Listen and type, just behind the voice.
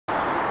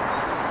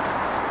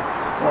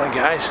Morning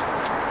guys,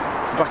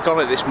 back on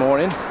it this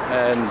morning,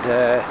 and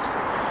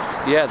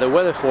yeah, the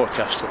weather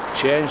forecast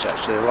changed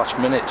actually last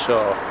minute, so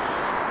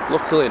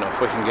luckily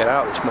enough we can get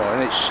out this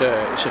morning. It's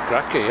a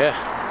cracker, yeah.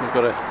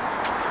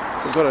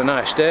 We've got a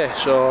nice day,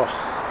 so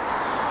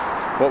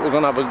what we're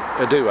going to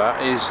have a do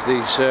at is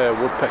these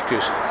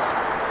woodpeckers.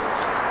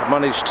 I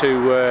managed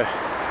to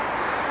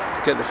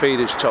get the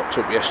feeders topped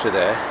up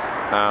yesterday,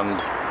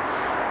 and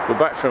we're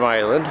back from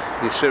Ireland.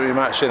 You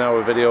might have seen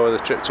our video of the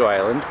trip to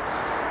Ireland,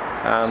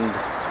 and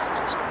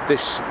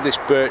this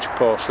birch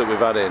post that we've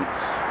had in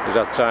has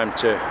had time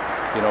to,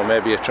 you know,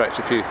 maybe attract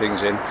a few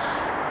things in.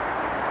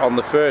 On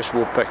the first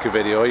woodpecker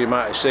video you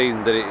might have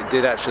seen that it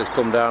did actually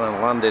come down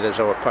and landed as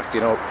I were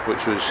packing up,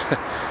 which was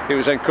it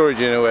was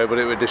encouraging in a way, but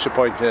it was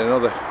disappointing in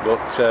another.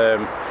 But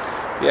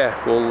yeah,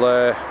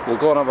 we'll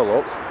go and have a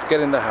look, get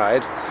in the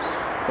hide.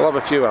 We'll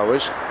have a few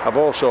hours. I've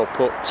also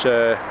put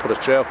a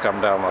trail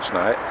cam down last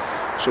night,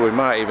 so we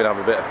might even have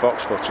a bit of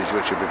fox footage,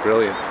 which would be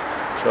brilliant.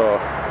 So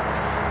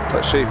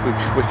let's see if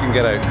we can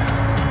get out.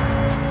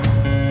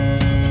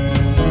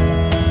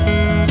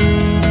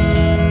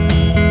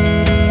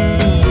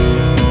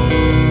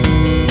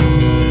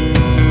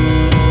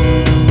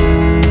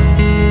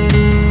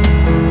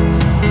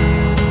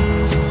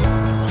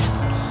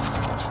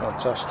 That's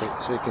fantastic.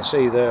 So you can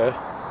see there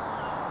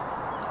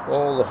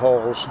all the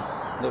holes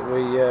that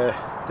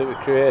we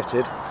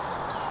created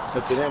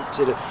have been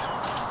emptied of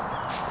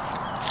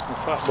the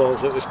fat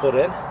balls that we put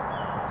in.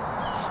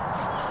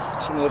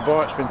 Some of the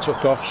bark's been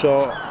took off,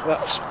 so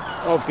that's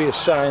obvious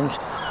signs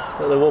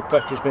that the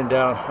woodpecker's been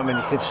down. I mean,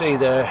 you can see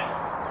there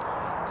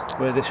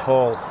where this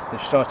hole,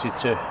 they've started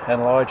to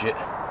enlarge it.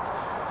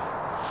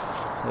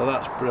 So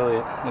that's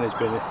brilliant, and it's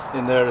been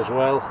in there as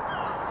well.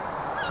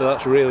 So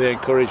that's really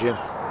encouraging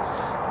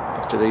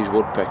after these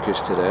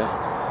woodpeckers today.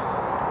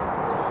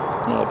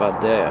 Not a bad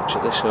day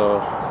actually,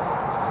 so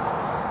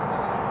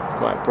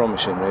quite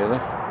promising really.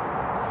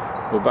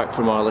 We're back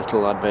from our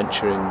little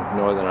adventure in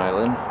Northern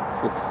Ireland.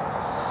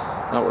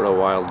 That were a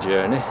wild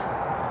journey.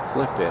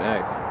 Flipping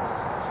heck.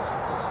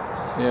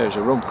 Yeah, it was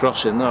a rum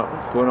crossing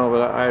that, going over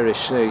that Irish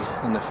Sea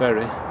in the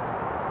ferry.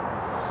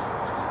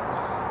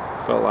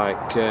 Felt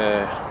like,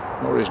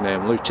 what was his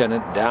name,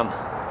 Lieutenant Dan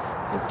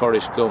in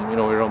Forrest Gump. You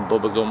know, we were on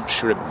Bubba Gump's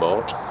shrimp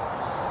boat.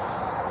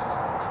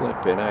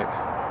 Flipping heck.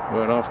 We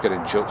weren't off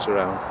getting chucked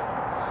around.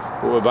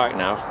 But we're back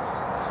now.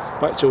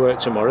 Back to work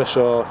tomorrow,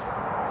 so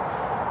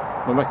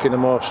we're making the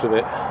most of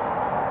it.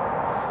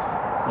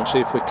 And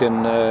see if we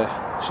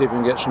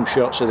can get some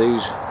shots of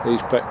these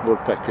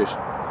woodpeckers.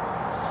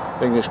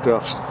 Fingers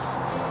crossed.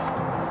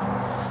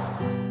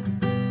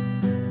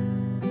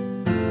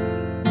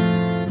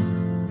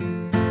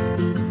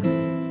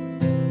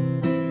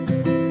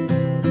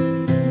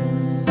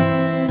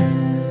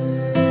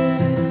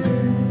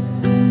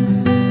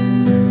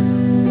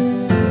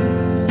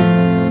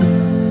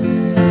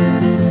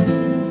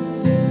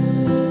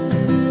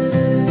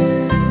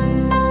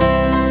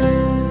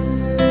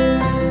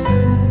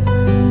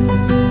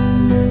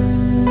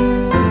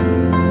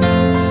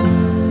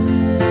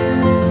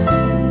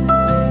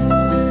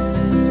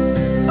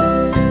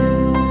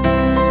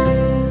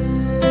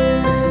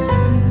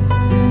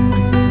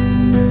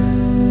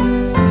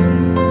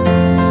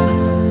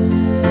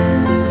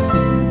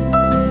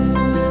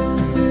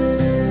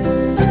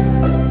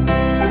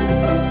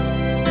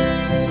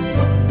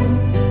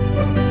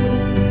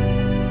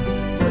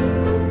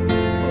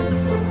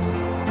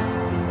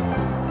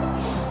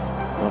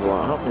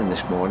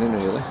 This morning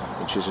really,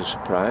 which is a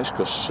surprise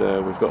because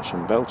we've got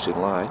some belting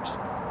light.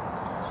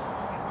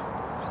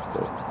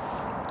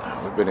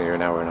 But we've been here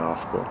an hour and a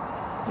half, but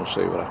we'll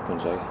see what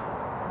happens, eh?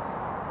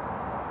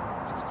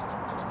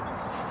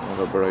 Have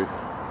a brew.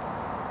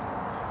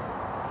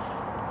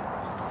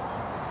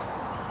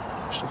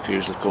 Stuff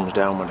usually comes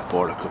down when I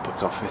pour a cup of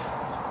coffee.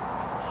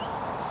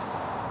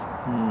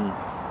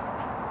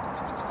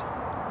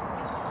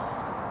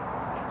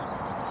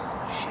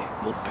 Shit,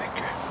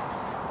 woodpecker.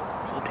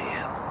 Bloody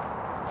hell.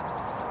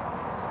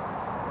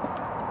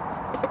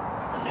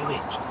 I knew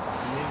it.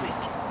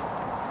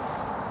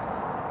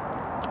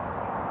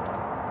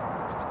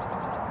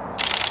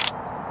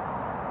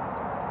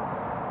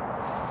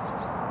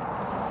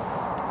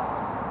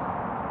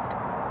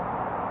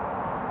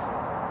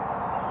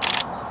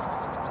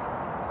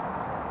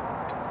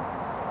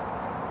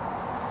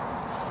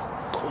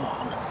 Come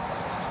on.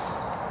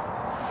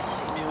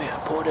 Bloody knew it. I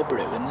poured a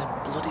brew and the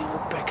bloody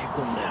woodpecker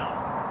come down.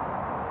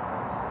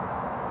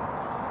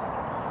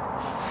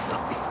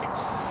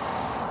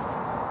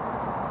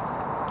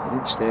 It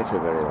didn't stay for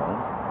very long,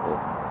 but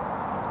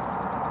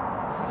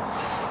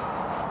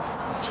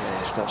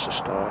yes, that's a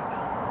start.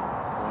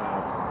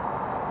 Wow,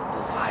 the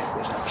light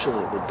was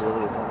absolutely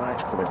brilliant. The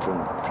light's coming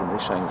from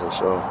this angle,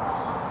 so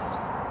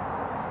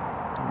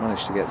I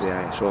managed to get the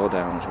ISO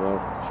down as well,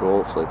 so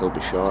hopefully they'll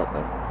be sharp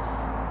then.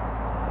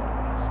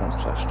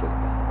 Fantastic.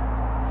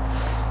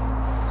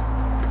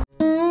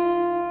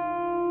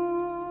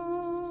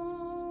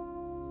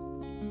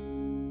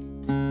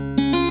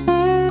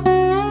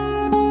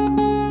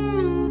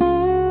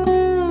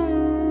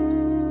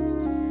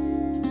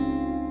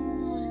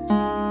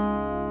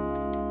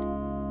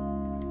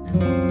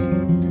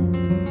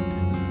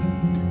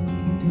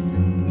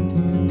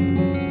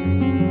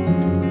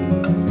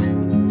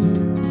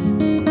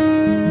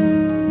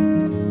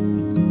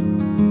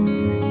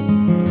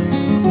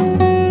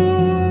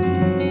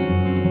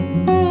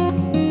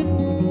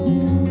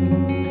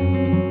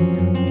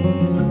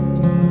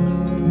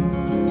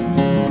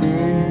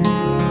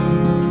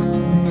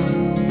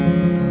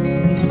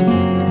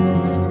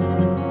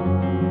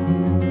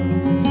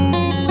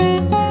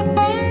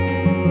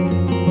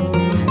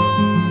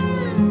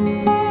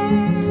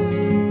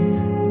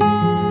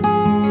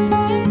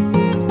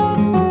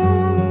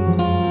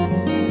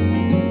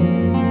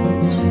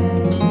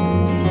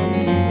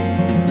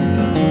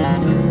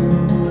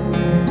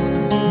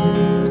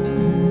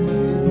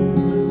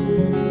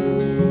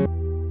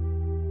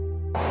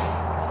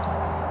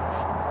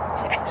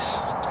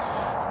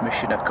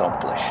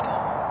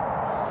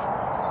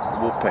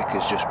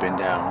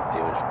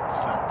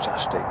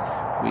 fantastic.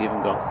 We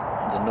even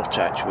got the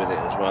nuthatch with it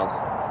as well,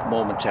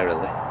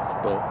 momentarily,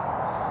 but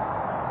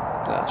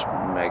that's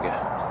mega.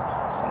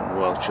 I'm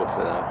well chuffed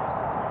with that.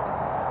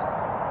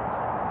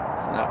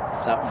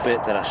 That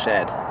bit that I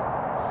said,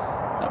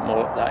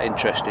 that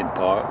interesting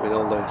part with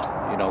all the,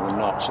 you know, the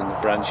knots and the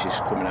branches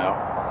coming out,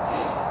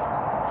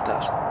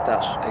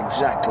 that's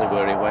exactly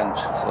where he went.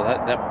 So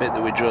that bit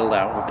that we drilled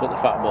out, we put the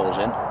fat balls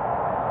in,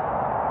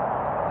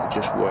 it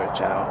just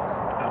worked out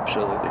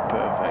absolutely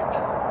perfect.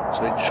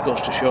 So it just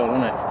goes to show,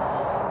 doesn't it?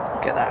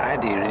 Get that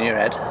idea in your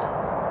head,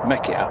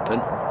 make it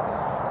happen,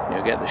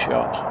 you'll get the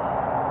shots.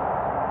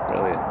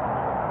 Brilliant.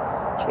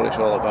 That's what it's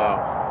all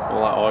about.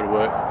 All that hard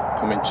work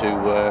coming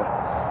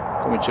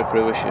to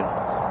fruition.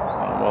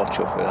 I'm well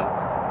chuffed with that.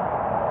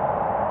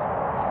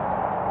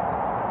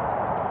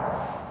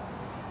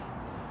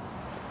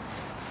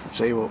 I'll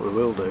tell you what we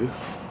will do,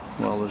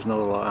 while there's not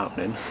a lot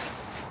happening,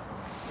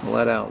 we'll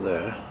head out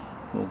there,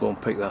 we'll go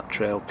and pick that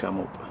trail cam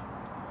up,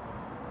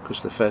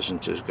 because the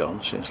pheasant has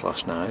gone since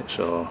last night,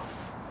 so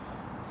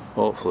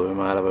hopefully we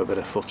might have a bit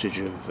of footage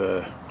of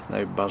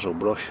now basil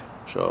brush.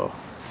 So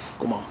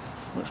come on,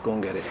 let's go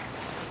and get it.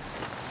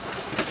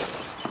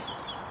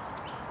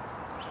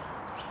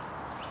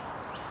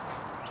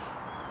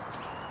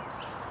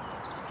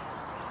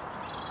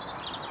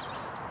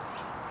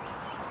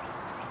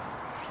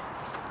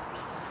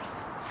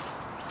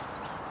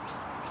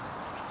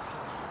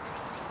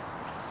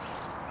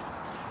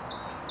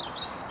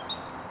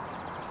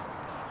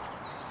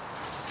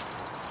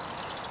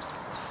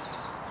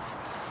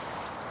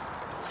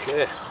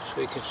 Okay,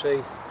 so you can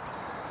see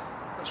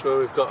that's where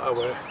we've got our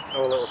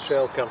little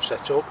trail cam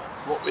set up.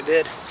 What we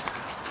did,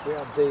 we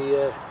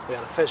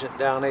had a pheasant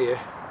down here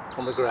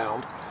on the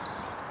ground.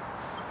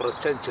 What I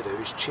tend to do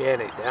is chain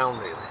it down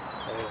really.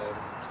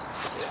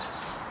 Yeah,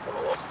 have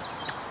a look.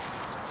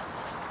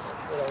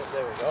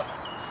 There we go.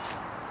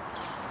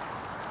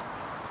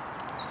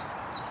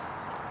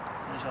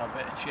 There's our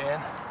bit of chain.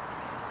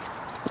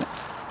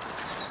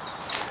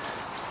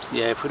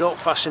 Yeah, if we don't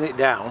fasten it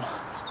down,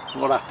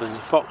 what happens,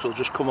 the fox will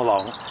just come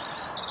along,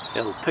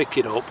 it'll pick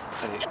it up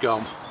and it's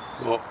gone.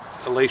 But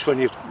at least when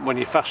you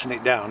fasten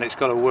it down, it's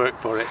got to work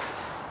for it.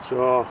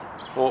 So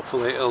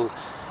hopefully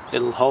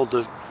it'll hold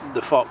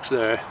the fox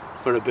there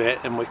for a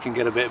bit and we can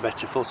get a bit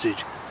better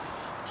footage.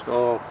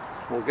 So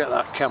we'll get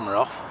that camera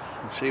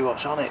off and see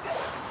what's on it.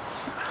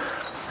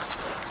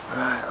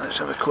 Right, let's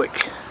have a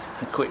quick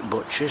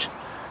butcher's.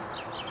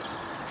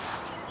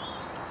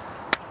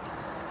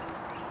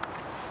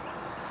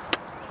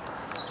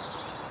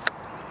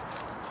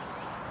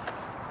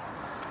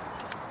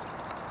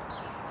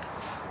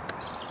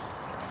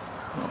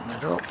 Open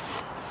it up.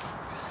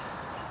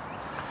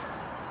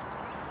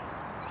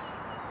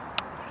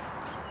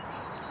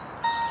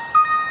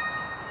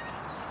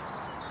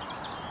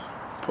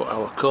 Put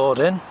our cord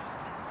in.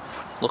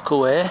 Look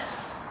away.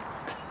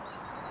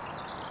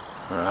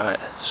 Right,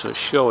 so it's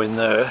showing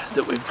there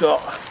that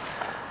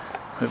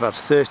we've had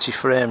 30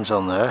 frames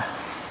on there.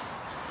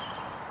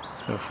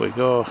 So if we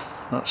go,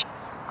 that's,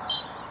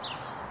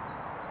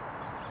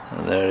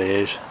 and there he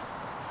is.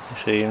 You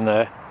see him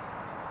there?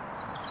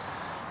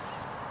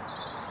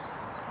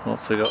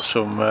 Hopefully got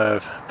some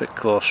bit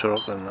closer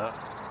up than that.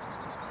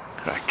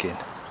 Cracking.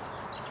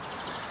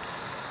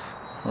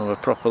 We'll have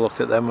a proper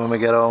look at them when we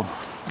get home,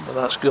 but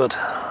that's good.